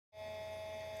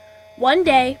One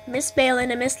day, Miss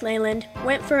Balin and Miss Leyland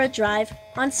went for a drive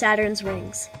on Saturn's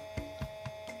rings.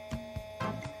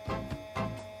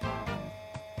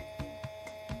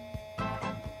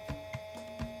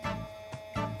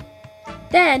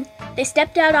 Then, they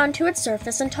stepped out onto its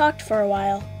surface and talked for a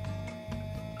while.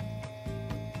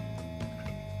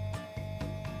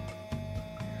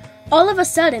 All of a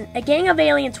sudden, a gang of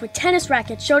aliens with tennis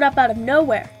rackets showed up out of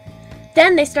nowhere.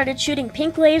 Then they started shooting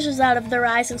pink lasers out of their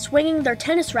eyes and swinging their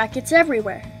tennis rackets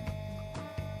everywhere.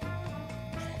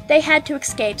 They had to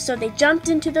escape, so they jumped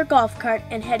into their golf cart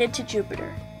and headed to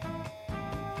Jupiter.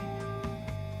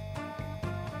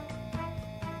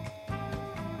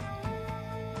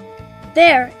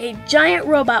 There, a giant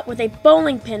robot with a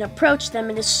bowling pin approached them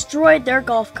and destroyed their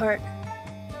golf cart.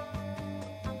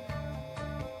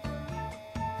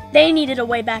 They needed a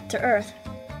way back to Earth.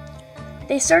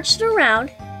 They searched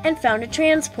around and found a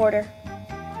transporter.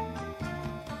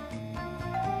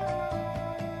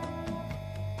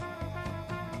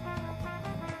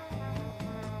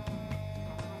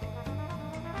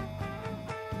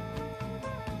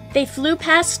 They flew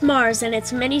past Mars and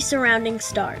its many surrounding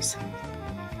stars.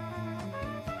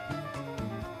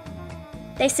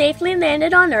 They safely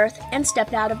landed on Earth and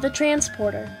stepped out of the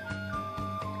transporter.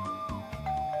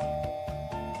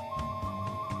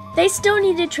 They still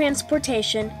needed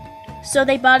transportation, so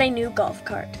they bought a new golf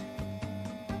cart.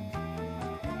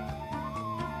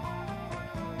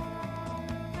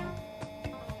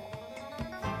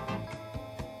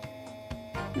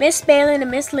 Miss Balin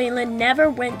and Miss Leland never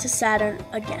went to Saturn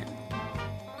again.